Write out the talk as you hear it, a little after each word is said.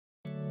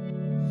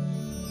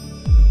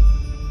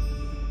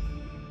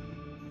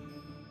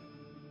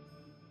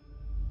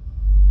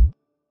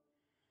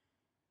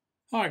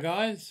Hi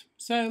guys,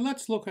 so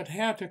let's look at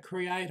how to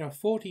create a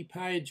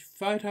 40-page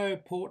photo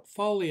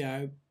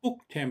portfolio book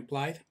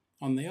template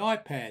on the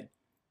iPad.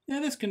 Now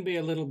this can be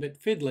a little bit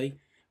fiddly,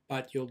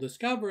 but you'll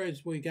discover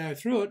as we go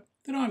through it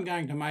that I'm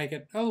going to make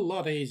it a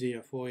lot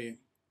easier for you.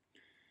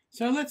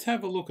 So let's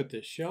have a look at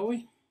this, shall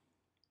we?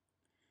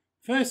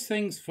 First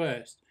things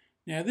first.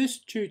 Now this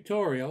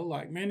tutorial,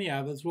 like many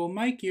others, will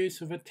make use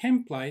of a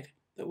template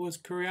that was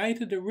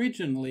created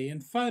originally in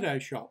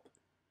Photoshop.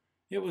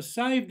 It was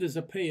saved as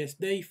a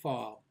PSD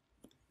file,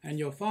 and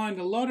you'll find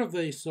a lot of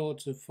these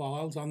sorts of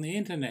files on the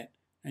internet,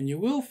 and you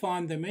will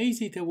find them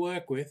easy to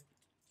work with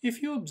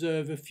if you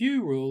observe a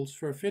few rules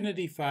for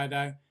Affinity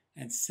Photo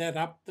and set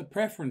up the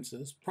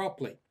preferences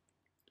properly.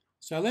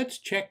 So let's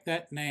check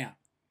that now.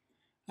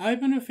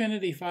 Open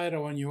Affinity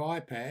Photo on your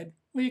iPad,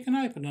 or you can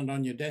open it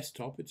on your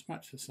desktop, it's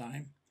much the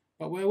same,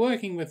 but we're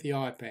working with the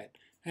iPad,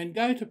 and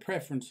go to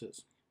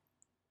Preferences.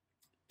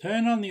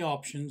 Turn on the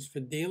options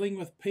for dealing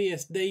with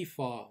PSD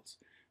files.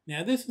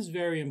 Now this is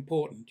very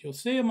important. You'll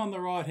see them on the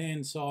right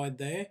hand side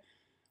there.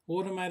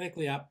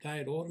 Automatically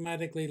update,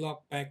 automatically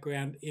lock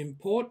background,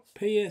 import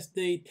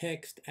PSD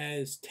text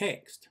as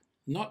text,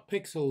 not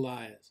pixel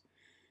layers.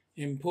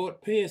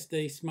 Import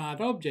PSD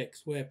smart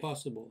objects where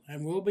possible,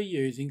 and we'll be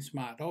using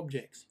smart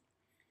objects.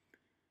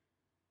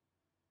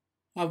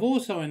 I've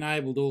also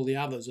enabled all the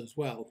others as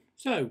well,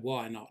 so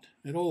why not?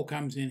 It all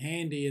comes in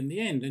handy in the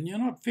end, and you're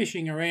not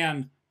fishing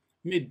around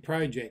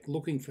mid-project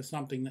looking for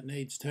something that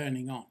needs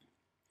turning on.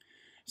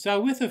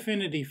 So with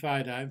Affinity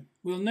Photo,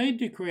 we'll need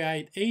to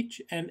create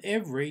each and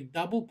every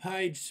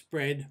double-page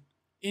spread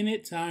in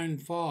its own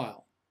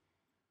file.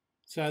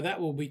 So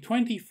that will be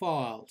 20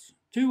 files,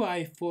 two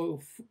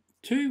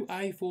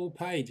A4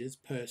 pages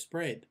per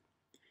spread.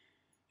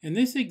 In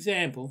this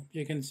example,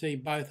 you can see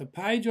both a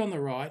page on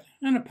the right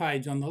and a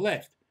page on the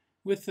left,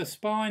 with the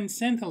spine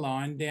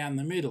centerline down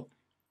the middle.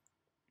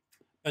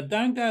 But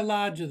don't go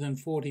larger than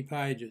 40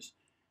 pages.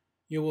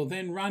 You will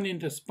then run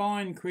into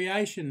spine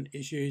creation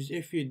issues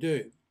if you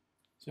do.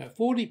 So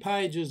 40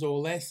 pages or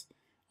less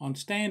on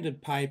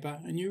standard paper,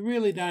 and you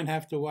really don't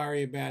have to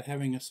worry about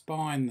having a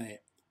spine there.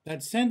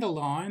 That center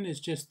line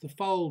is just the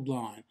fold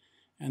line,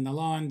 and the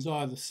lines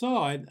either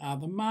side are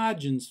the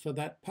margins for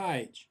that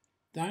page.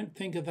 Don't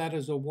think of that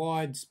as a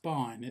wide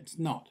spine, it's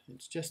not.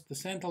 It's just the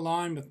center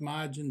line with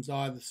margins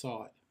either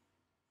side.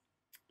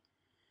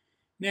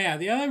 Now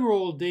the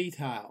overall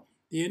detail.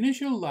 The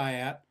initial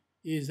layout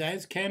is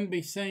as can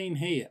be seen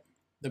here.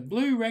 The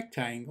blue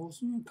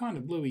rectangles, kind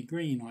of bluey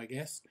green I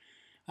guess,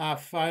 are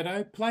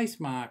photo place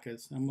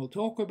markers, and we'll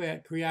talk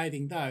about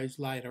creating those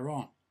later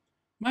on.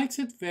 Makes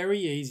it very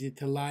easy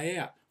to lay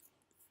out.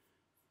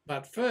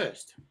 But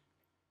first,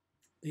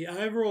 the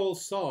overall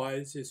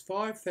size is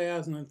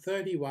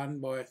 5031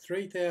 by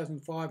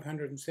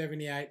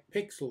 3578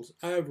 pixels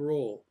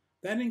overall.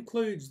 That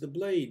includes the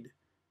bleed,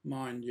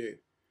 mind you.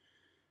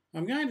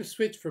 I'm going to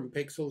switch from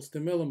pixels to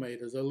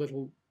millimeters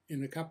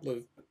in a couple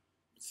of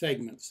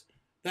segments.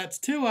 That's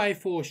two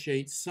A4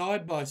 sheets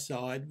side by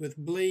side with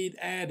bleed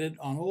added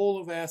on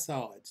all of our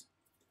sides.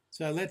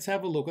 So let's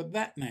have a look at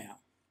that now.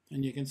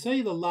 And you can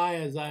see the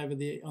layers over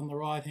on the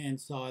right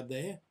hand side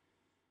there,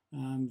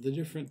 the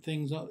different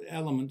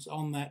elements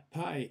on that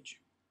page.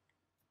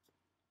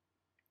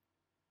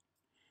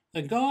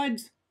 The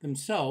guides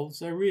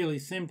themselves are really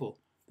simple.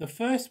 The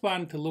first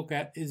one to look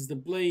at is the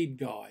bleed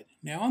guide.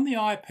 Now on the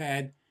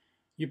iPad,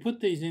 you put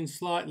these in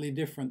slightly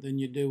different than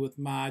you do with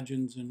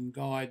margins and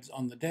guides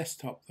on the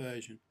desktop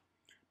version.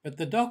 But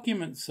the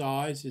document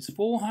size is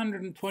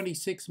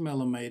 426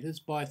 millimeters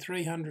by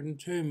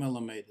 302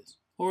 millimeters,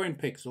 or in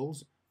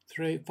pixels,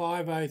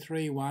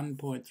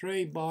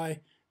 5031.3 by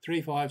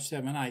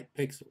 3578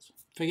 pixels.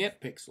 Forget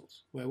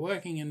pixels, we're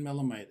working in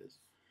millimeters.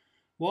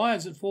 Why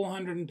is it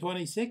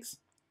 426?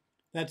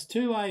 That's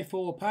two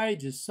A4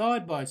 pages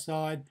side by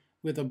side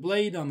with a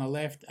bleed on the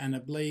left and a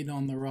bleed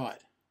on the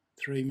right.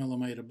 3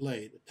 millimeter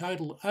bleed, a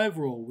total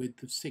overall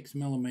width of 6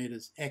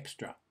 millimeters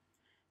extra.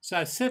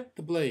 So set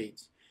the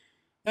bleeds.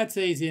 That's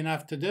easy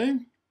enough to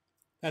do.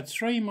 That's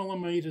 3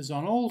 millimeters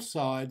on all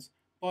sides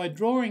by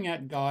drawing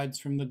out guides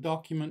from the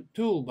document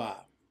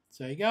toolbar.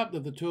 So you go up to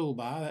the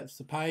toolbar, that's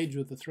the page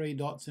with the 3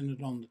 dots in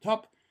it on the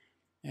top,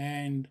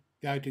 and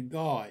go to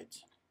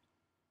guides.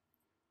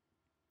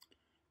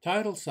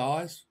 Total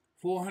size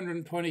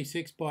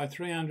 426 by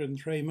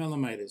 303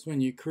 millimeters.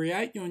 When you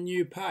create your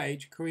new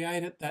page,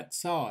 create it that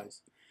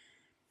size.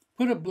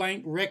 Put a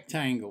blank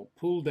rectangle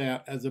pulled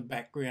out as a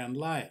background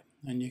layer,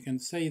 and you can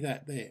see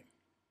that there.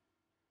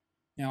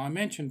 Now I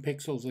mention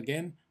pixels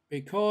again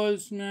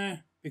because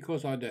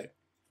I do.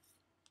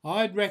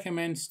 I'd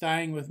recommend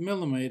staying with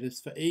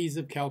millimeters for ease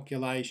of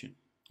calculation.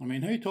 I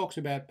mean, who talks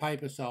about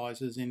paper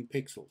sizes in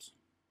pixels?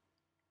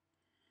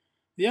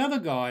 The other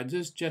guides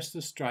is just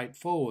as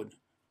straightforward.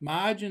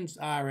 Margins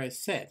are as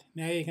set.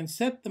 Now you can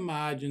set the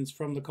margins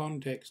from the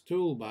context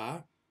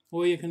toolbar,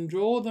 or you can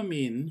draw them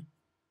in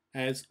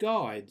as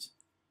guides.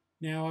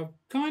 Now I've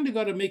kind of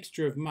got a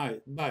mixture of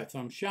both.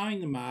 I'm showing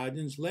the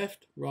margins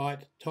left,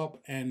 right,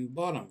 top and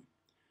bottom.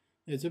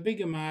 There's a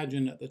bigger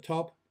margin at the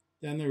top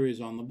than there is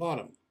on the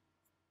bottom.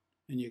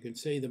 and you can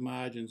see the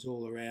margins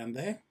all around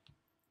there.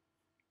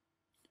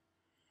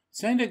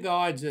 Centre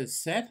guides are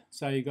set,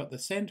 so you've got the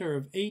centre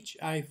of each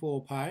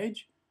A4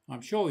 page.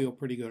 I'm sure you're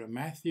pretty good at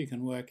math. You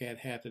can work out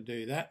how to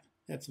do that.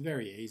 That's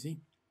very easy.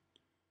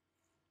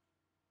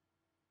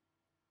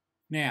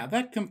 Now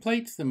that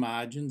completes the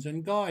margins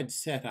and guides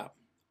setup.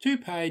 2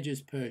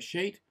 pages per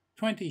sheet,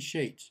 20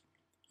 sheets.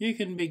 You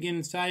can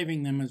begin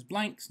saving them as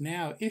blanks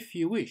now if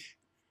you wish.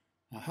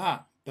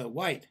 Aha, but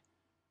wait.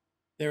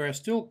 There are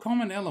still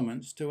common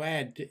elements to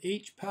add to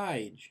each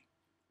page.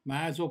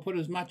 May as well put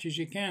as much as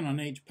you can on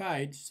each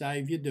page,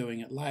 save you doing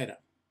it later.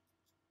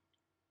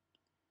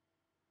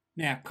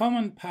 Now,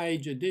 common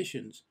page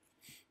additions.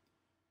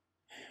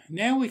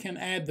 Now we can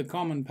add the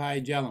common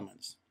page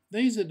elements.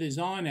 These are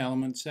design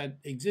elements that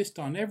exist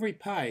on every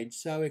page,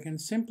 so we can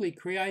simply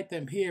create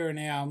them here in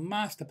our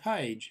master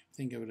page,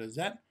 think of it as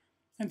that,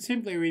 and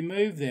simply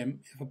remove them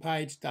if a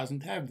page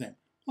doesn't have them.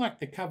 Like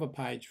the cover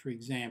page, for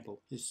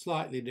example, is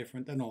slightly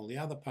different than all the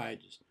other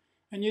pages.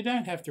 And you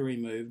don't have to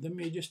remove them,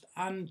 you just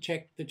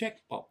uncheck the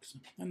checkbox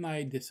and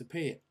they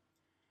disappear.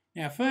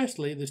 Now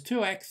firstly, there's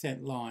 2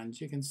 accent lines.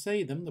 You can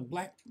see them, the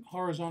black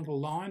horizontal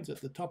lines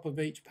at the top of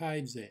each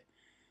page there.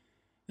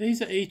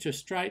 These are each a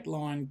straight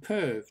line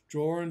curve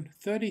drawn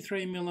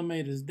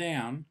 33mm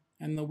down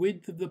and the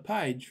width of the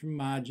page from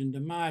margin to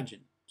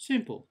margin.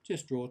 Simple,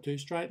 just draw 2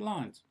 straight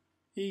lines.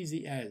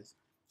 Easy as.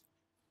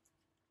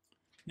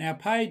 Now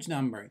page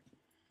numbering.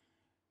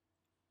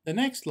 The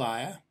next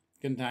layer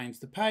contains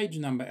the page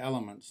number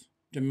elements,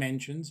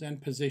 dimensions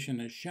and position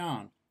as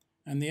shown.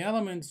 And the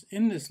elements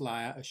in this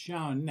layer are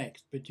shown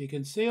next, but you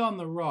can see on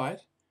the right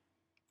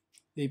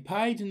the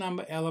page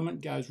number element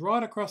goes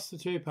right across the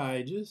 2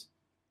 pages.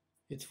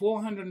 It's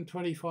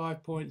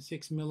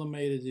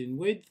 425.6mm in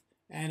width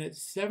and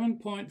it's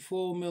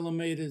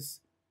 7.4mm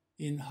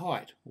in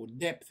height, or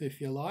depth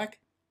if you like,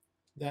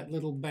 that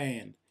little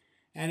band.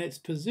 And it's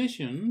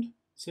positioned,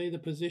 see the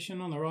position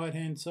on the right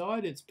hand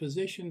side? It's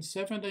positioned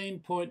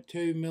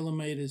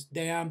 17.2mm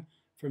down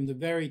from the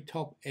very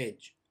top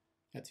edge.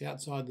 That's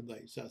outside the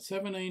B. So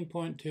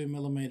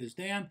 17.2mm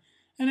down,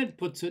 and it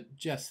puts it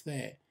just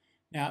there.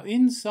 Now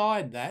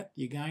inside that,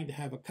 you're going to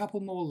have a couple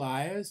more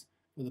layers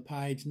for the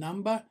page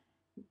number,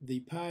 the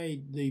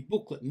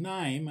booklet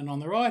name, and on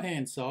the right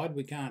hand side,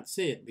 we can't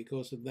see it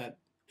because of that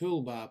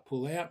toolbar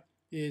pull out,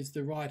 is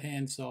the right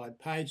hand side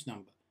page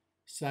number.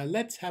 So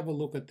let's have a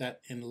look at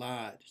that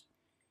enlarged.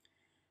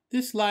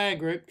 This layer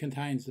group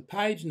contains the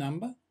page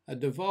number, a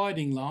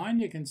dividing line.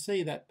 You can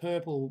see that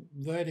purple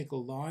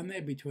vertical line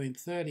there between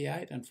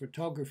 38 and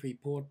photography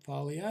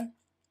portfolio,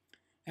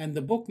 and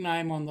the book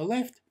name on the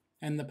left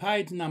and the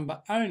page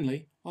number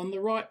only on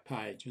the right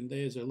page. And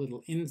there's a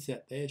little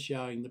inset there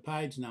showing the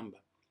page number.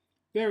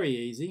 Very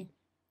easy.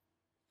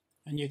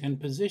 And you can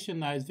position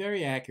those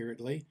very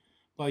accurately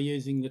by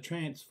using the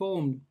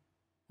transformed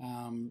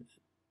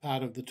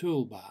part of the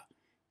toolbar.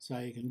 So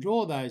you can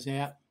draw those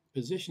out,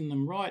 position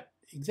them right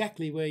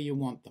exactly where you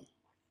want them.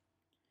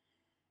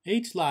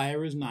 Each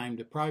layer is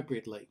named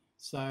appropriately.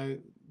 So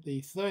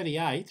the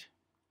 38,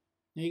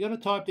 now you've got to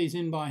type these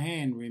in by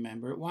hand,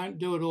 remember. It won't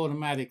do it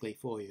automatically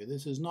for you.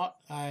 This is not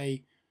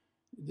a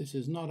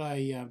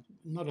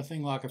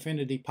thing like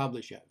Affinity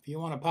Publisher. If you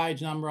want a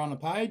page number on a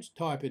page,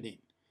 type it in.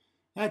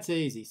 That's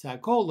easy. So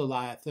call the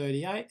layer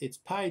 38. It's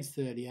page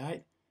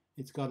 38.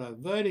 It's got a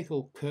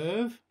vertical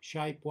curve,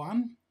 shape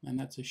 1, and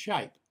that's a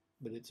shape,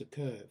 but it's a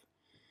curve.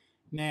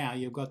 Now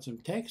you've got some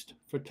text,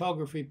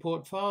 photography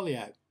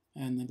portfolio,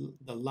 and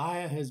the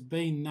layer has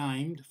been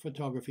named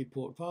photography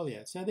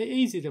portfolio. So they're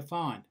easy to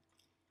find.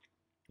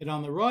 But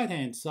on the right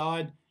hand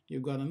side,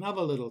 you've got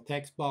another little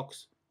text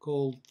box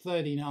called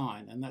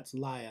 39, and that's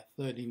layer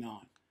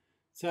 39.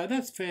 So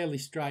that's fairly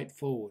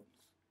straightforward.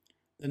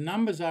 The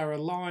numbers are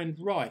aligned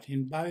right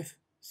in both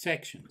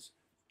sections.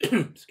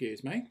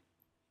 Excuse me.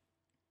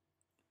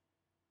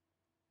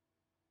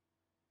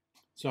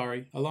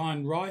 Sorry,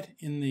 aligned right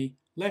in the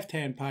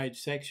left-hand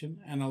page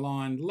section and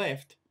aligned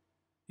left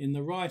in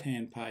the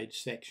right-hand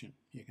page section.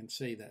 You can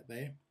see that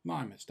there.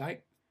 My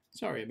mistake.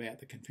 Sorry about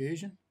the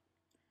confusion.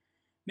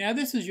 Now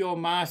this is your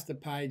master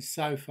page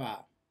so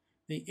far.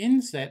 The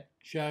inset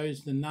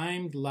shows the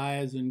named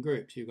layers and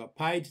groups. You've got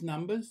page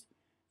numbers,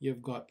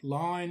 you've got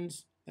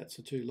lines, that's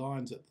the 2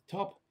 lines at the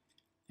top,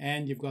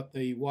 and you've got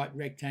the white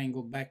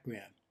rectangle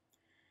background.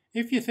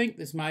 If you think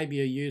this may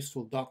be a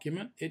useful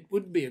document, it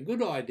would be a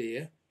good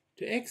idea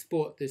to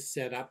export this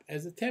setup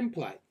as a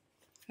template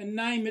and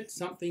name it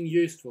something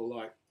useful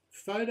like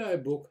Photo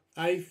Book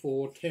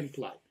A4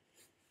 Template.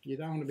 You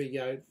don't want to be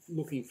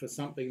looking for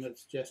something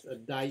that's just a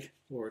date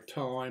or a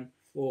time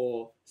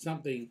or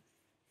something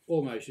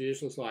almost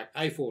useless like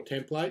A4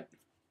 template.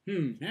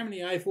 How many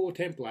A4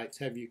 templates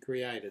have you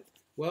created?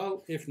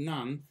 Well, if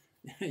none,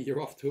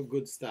 you're off to a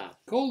good start.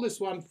 Call this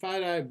one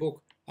Photo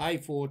Book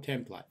A4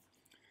 Template.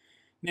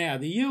 Now,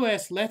 the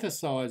US letter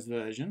size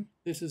version,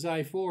 this is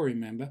A4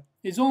 remember,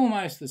 is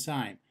almost the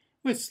same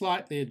with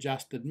slightly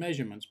adjusted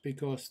measurements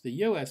because the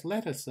US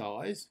letter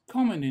size,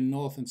 common in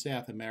North and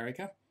South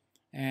America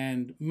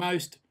and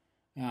most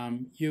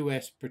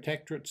US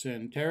protectorates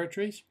and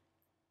territories,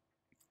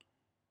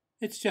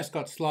 It's just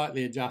got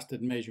slightly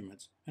adjusted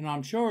measurements, and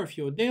I'm sure if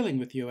you're dealing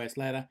with US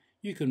ladder,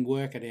 you can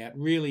work it out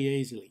really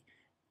easily.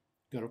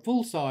 Got a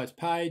full-size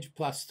page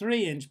plus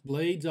 3-inch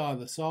bleeds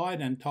either side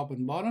and top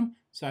and bottom,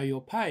 so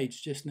your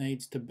page just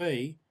needs to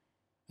be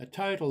a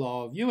total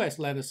of US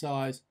ladder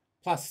size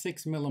plus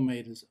 6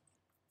 millimeters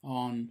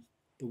on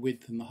the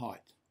width and the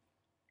height.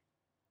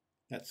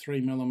 That's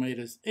 3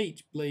 millimeters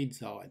each bleed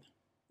side.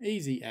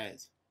 Easy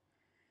as.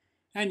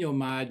 And your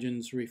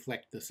margins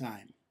reflect the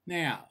same.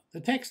 Now,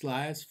 the text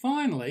layers,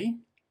 finally,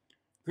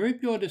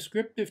 group your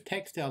descriptive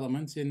text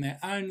elements in their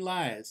own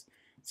layers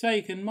so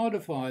you can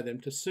modify them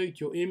to suit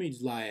your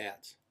image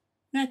layouts.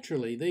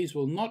 Naturally, these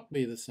will not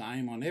be the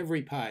same on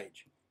every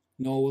page,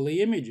 nor will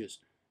the images,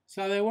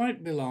 so they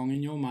won't belong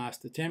in your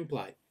master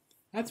template.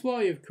 That's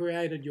why you've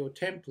created your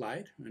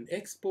template and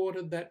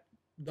exported that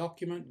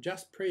document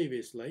just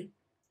previously,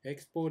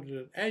 exported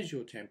it as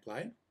your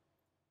template,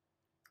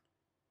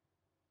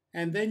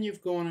 and then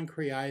you've gone and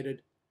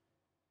created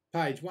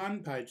page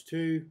 1, page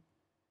 2,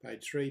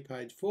 page 3,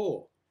 page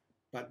 4.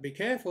 But be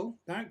careful,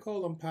 don't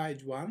call them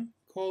page 1,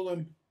 call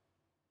them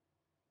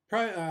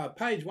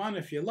page 1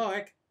 if you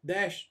like,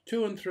 dash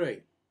 2 and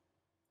 3.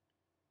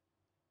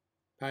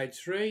 Page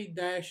 3,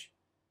 dash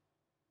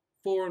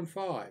 4 and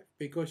 5,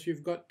 because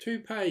you've got 2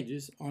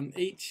 pages on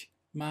each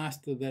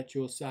master that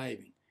you're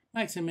saving.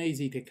 Makes them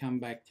easy to come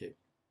back to.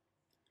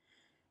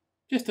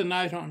 Just a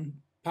note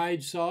on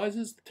page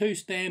sizes, 2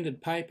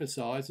 standard paper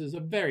sizes are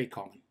very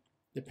common,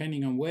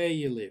 depending on where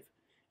you live.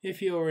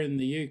 If you're in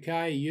the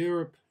UK,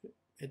 Europe,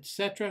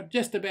 etc.,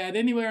 just about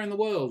anywhere in the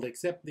world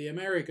except the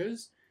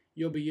Americas,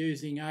 you'll be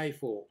using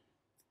A4.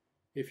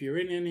 If you're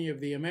in any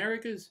of the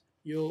Americas,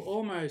 you'll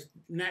almost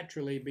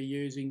naturally be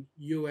using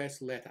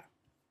US letter.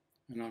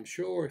 And I'm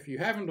sure if you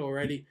haven't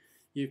already,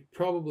 you've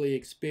probably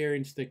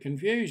experienced the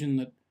confusion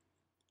that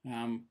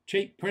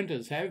cheap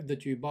printers have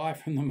that you buy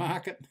from the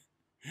market.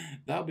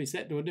 They'll be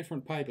set to a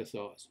different paper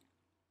size.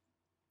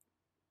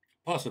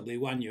 Possibly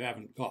one you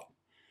haven't got.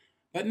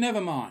 But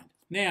never mind.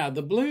 Now,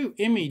 the blue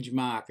image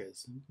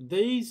markers,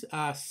 these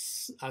are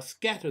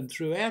scattered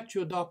throughout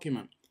your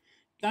document.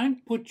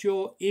 Don't put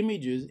your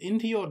images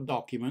into your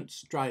document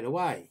straight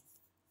away.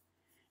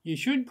 You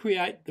should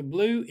create the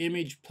blue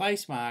image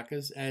place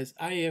markers as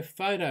AF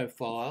photo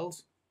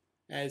files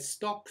as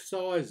stock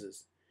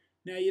sizes.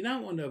 Now, you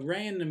don't want a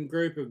random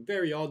group of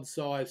very odd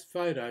sized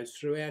photos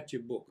throughout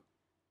your book.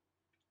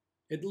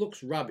 It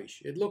looks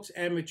rubbish. It looks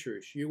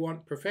amateurish. You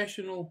want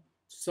professional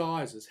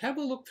sizes. Have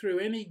a look through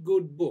any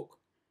good book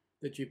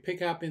that you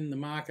pick up in the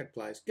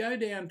marketplace. Go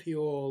down to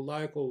your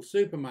local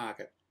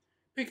supermarket.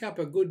 Pick up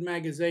a good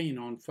magazine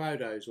on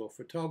photos or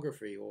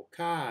photography or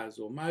cars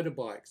or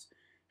motorbikes.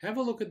 Have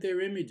a look at their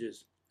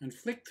images and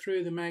flick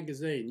through the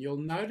magazine. You'll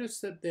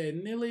notice that they're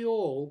nearly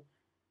all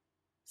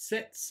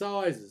set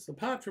sizes.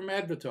 Apart from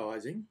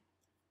advertising,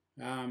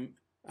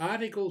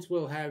 articles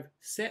will have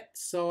set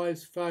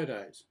size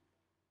photos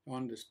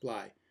on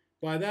display.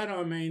 By that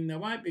I mean there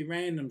won't be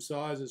random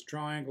sizes,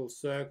 triangles,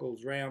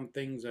 circles, round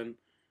things and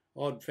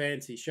odd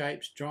fancy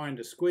shapes trying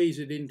to squeeze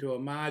it into a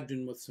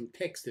margin with some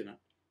text in it.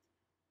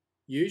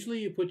 Usually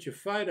you put your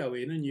photo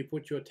in and you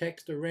put your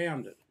text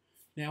around it.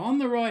 Now on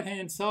the right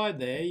hand side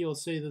there you'll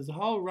see there's a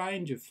whole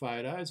range of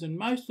photos and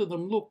most of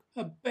them look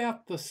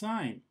about the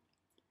same.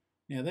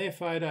 Now they're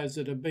photos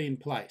that have been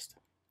placed.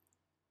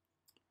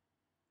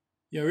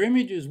 Your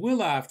images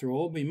will, after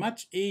all, be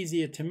much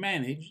easier to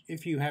manage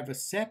if you have a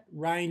set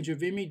range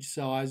of image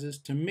sizes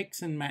to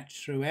mix and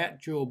match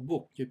throughout your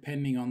book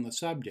depending on the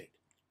subject,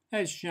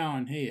 as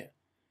shown here.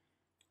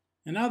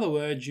 In other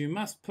words, you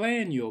must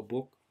plan your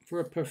book for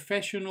a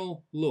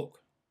professional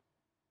look.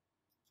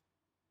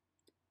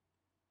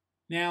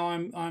 Now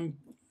I'm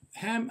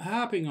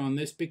harping on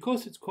this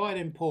because it's quite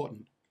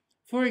important.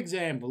 For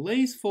example,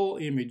 these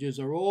 4 images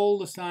are all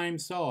the same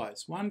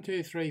size,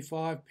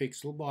 1235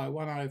 pixel by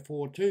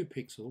 1042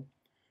 pixel.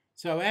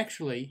 So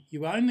actually,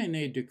 you only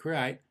need to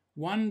create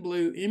one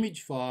blue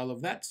image file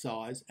of that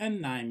size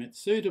and name it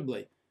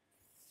suitably.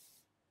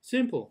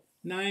 Simple.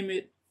 Name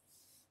it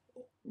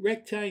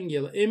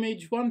rectangular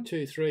image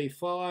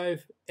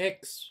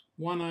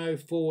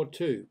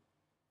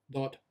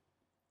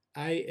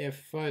 1235x1042.af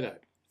photo.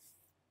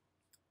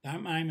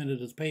 Don't name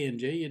it as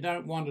PNG. You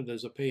don't want it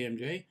as a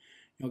PNG.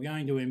 You're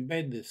going to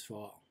embed this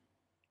file.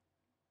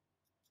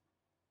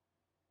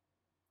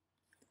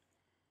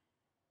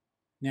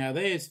 Now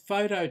there's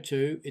photo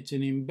 2. It's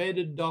an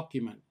embedded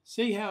document.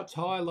 See how it's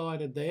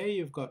highlighted there?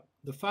 You've got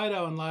the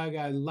photo and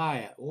logo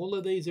layer. All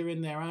of these are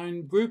in their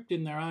own, grouped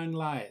in their own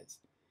layers.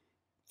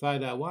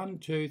 Photo 1,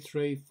 2,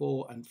 3,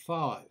 4 and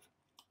 5.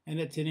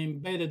 And it's an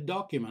embedded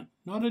document.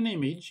 Not an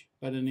image,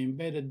 but an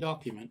embedded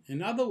document.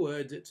 In other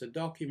words, it's a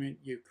document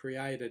you've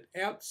created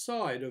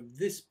outside of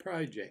this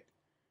project.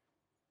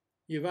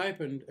 You've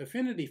opened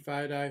Affinity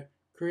Photo,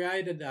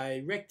 created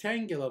a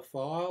rectangular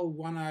file,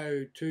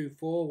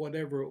 1024,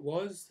 whatever it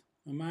was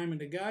a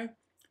moment ago,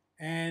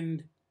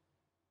 and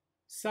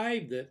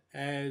saved it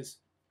as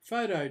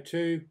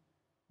photo2.af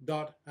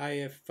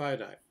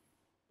photo.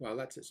 Well,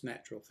 that's its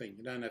natural thing.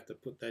 You don't have to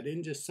put that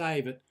in, just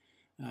save it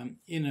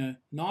in a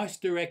nice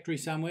directory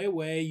somewhere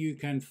where you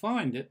can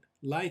find it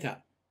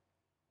later.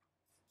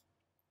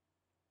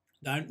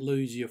 Don't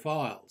lose your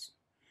files.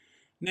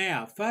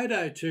 Now,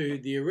 photo to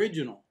the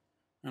original,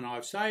 and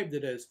I've saved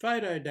it as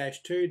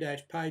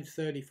photo-2-page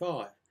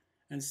 35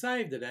 and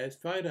saved it as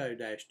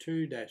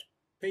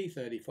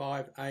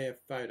photo-2-p35 AF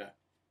photo,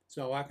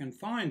 so I can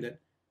find it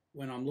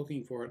when I'm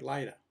looking for it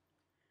later.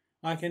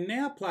 I can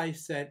now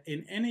place that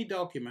in any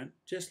document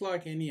just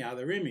like any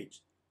other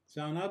image.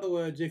 So in other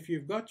words, if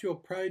you've got your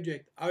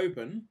project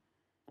open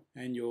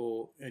and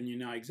you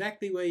know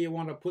exactly where you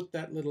want to put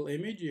that little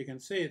image, you can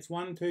see it's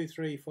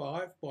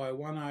 1235 by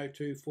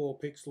 1024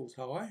 pixels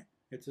high.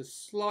 It's a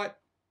slight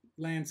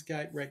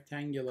landscape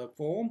rectangular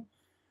form.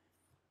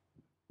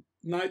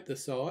 Note the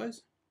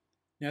size.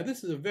 Now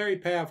this is a very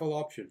powerful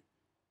option.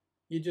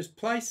 You just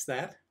place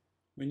that.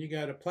 When you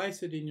go to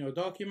place it in your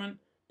document,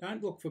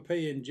 don't look for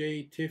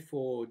PNG, TIFF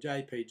or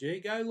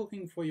JPG. Go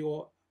looking for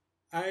your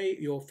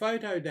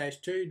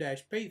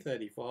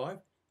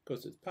photo-2-p35,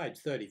 because it's page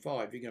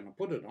 35 you're going to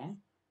put it on,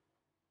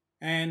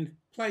 and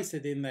place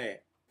it in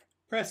there.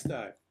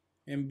 Presto,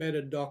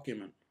 embedded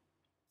document.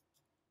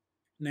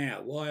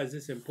 Now, why is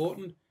this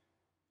important?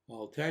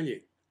 I'll tell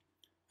you.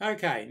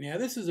 Okay, now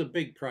this is a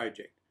big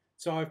project,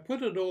 so I've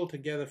put it all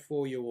together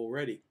for you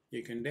already.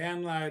 You can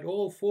download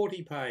all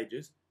 40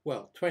 pages,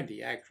 well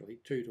 20 actually,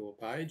 2 to a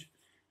page,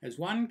 as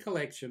one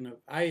collection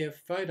of AF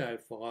photo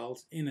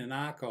files in an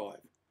archive.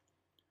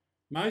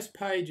 Most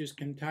pages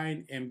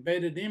contain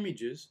embedded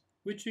images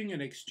which you can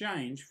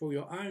exchange for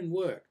your own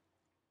work.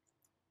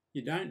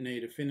 You don't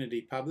need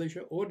Affinity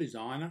Publisher or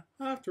Designer.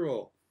 After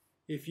all,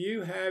 if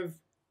you have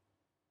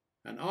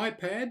an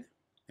iPad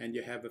and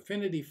you have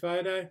Affinity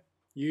Photo,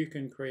 you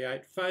can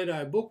create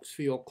photo books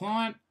for your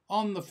client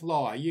on the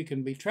fly. You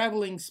can be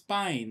traveling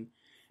Spain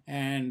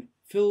and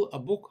fill a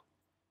book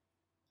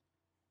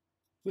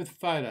with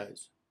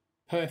photos.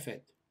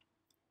 Perfect.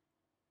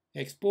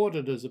 Export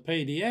it as a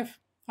PDF,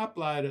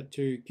 upload it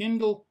to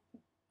Kindle,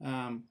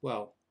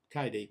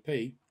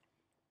 KDP,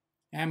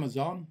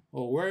 Amazon,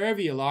 or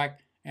wherever you like,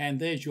 and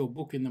there's your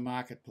book in the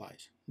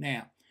marketplace.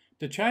 Now,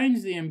 to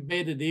change the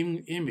embedded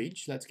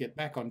image, let's get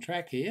back on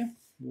track here,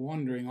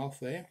 wandering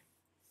off there.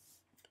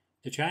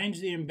 To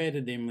change the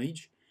embedded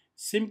image,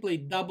 simply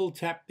double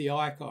tap the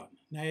icon.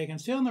 Now you can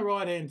see on the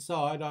right hand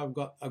side I've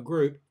got a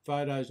group,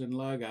 photos and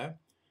logo,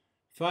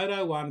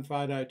 photo 1,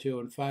 photo 2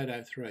 and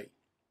photo 3.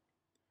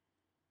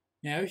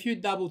 Now if you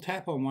double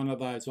tap on one of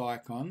those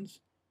icons,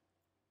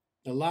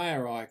 the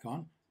layer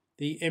icon,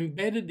 the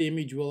embedded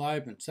image will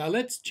open. So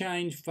let's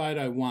change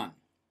photo 1.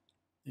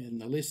 In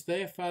the list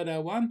there,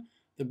 photo 1,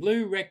 the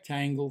blue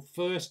rectangle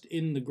first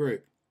in the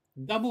group.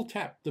 Double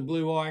tap the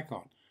blue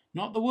icon.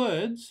 Not the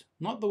words,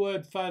 not the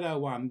word photo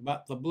 1,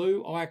 but the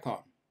blue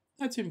icon.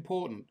 That's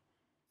important.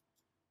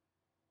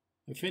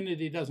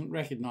 Affinity doesn't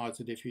recognize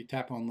it if you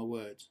tap on the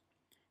words.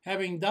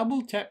 Having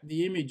double tapped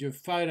the image of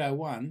photo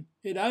 1,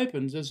 it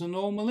opens as a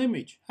normal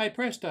image. Hey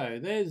presto,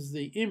 there's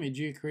the image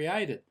you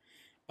created.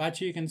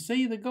 But you can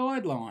see the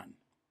guideline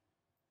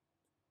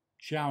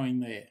showing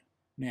there.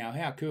 Now,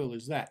 how cool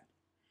is that?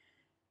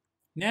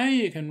 Now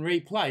you can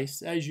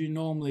replace as you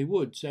normally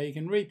would. So you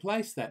can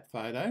replace that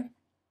photo.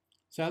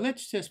 So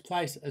let's just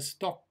place a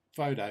stock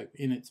photo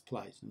in its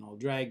place. And I'll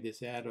drag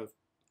this out of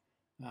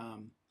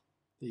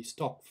the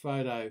stock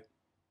photo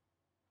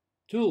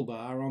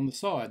toolbar on the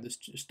side, the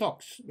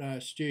stock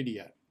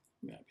studio.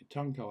 A bit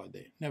tongue-tied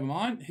there. Never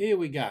mind, here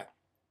we go.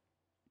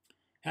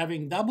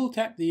 Having double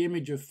tapped the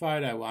image of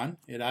photo 1,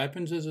 it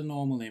opens as a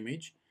normal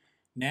image.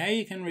 Now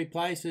you can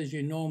replace as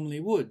you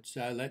normally would.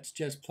 So let's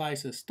just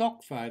place a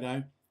stock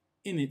photo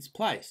in its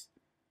place.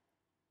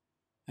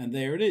 And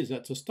there it is.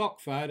 That's a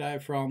stock photo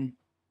from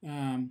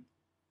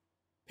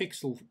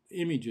Pixel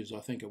Images, I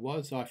think it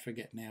was. I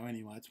forget now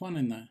anyway. It's one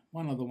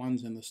of the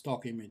ones in the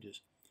stock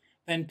images.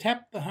 Then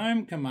tap the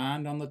home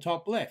command on the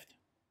top left.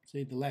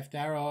 See the left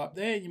arrow up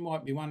there? You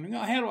might be wondering,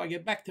 oh, how do I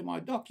get back to my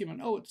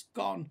document? Oh, it's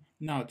gone.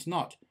 No, it's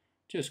not.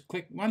 Just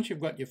click, once you've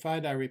got your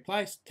photo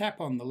replaced,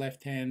 tap on the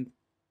left-hand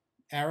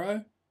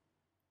arrow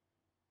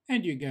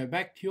and you go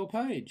back to your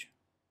page.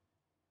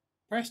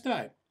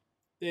 Presto,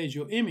 there's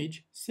your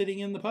image sitting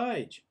in the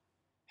page.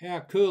 How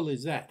cool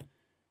is that?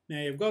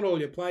 Now you've got all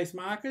your place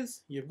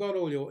markers, you've got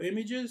all your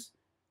images,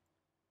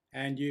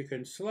 and you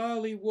can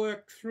slowly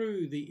work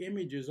through the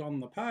images on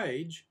the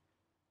page,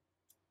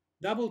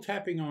 double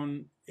tapping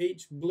on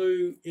each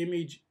blue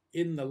image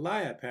in the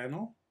layer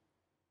panel,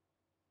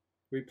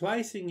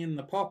 replacing in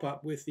the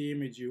pop-up with the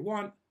image you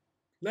want,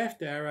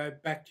 left arrow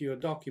back to your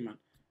document,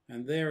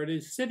 and there it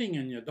is sitting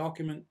in your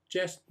document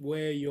just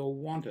where you'll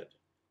want it.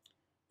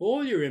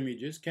 All your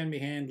images can be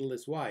handled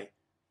this way.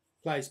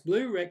 Place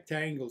blue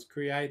rectangles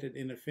created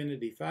in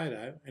Affinity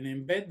Photo and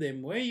embed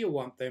them where you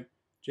want them,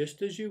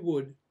 just as you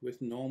would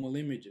with normal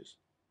images.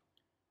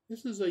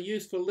 This is a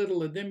useful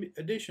little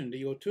addition to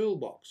your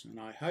toolbox, and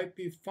I hope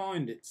you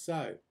find it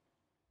so.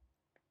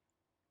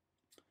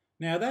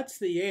 Now that's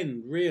the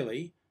end,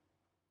 really,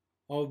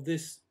 of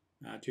this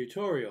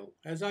tutorial.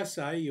 As I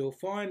say, you'll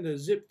find a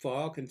zip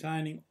file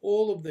containing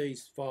all of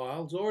these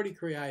files already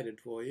created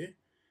for you.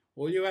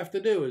 All you have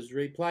to do is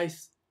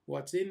replace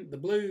what's in the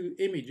blue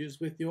images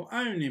with your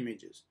own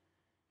images,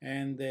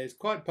 and there's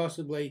quite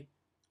possibly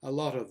a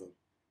lot of them.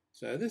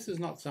 So this is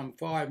not some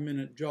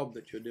 5-minute job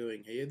that you're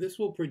doing here. This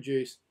will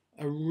produce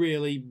a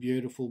really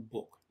beautiful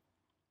book.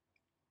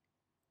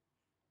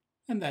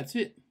 And that's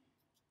it.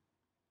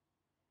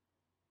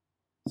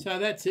 So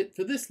that's it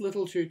for this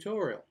little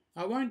tutorial.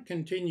 I won't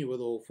continue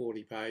with all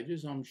 40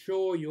 pages. I'm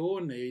sure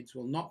your needs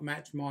will not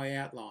match my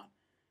outline,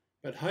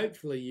 but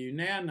hopefully you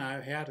now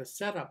know how to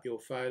set up your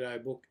photo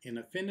book in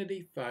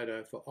Affinity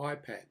Photo for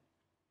iPad.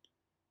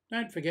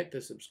 Don't forget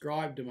to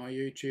subscribe to my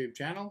YouTube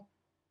channel.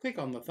 Click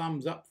on the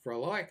thumbs up for a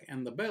like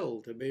and the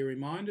bell to be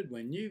reminded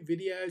when new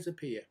videos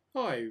appear.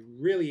 I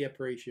really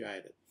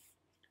appreciate it.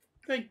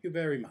 Thank you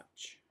very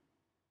much.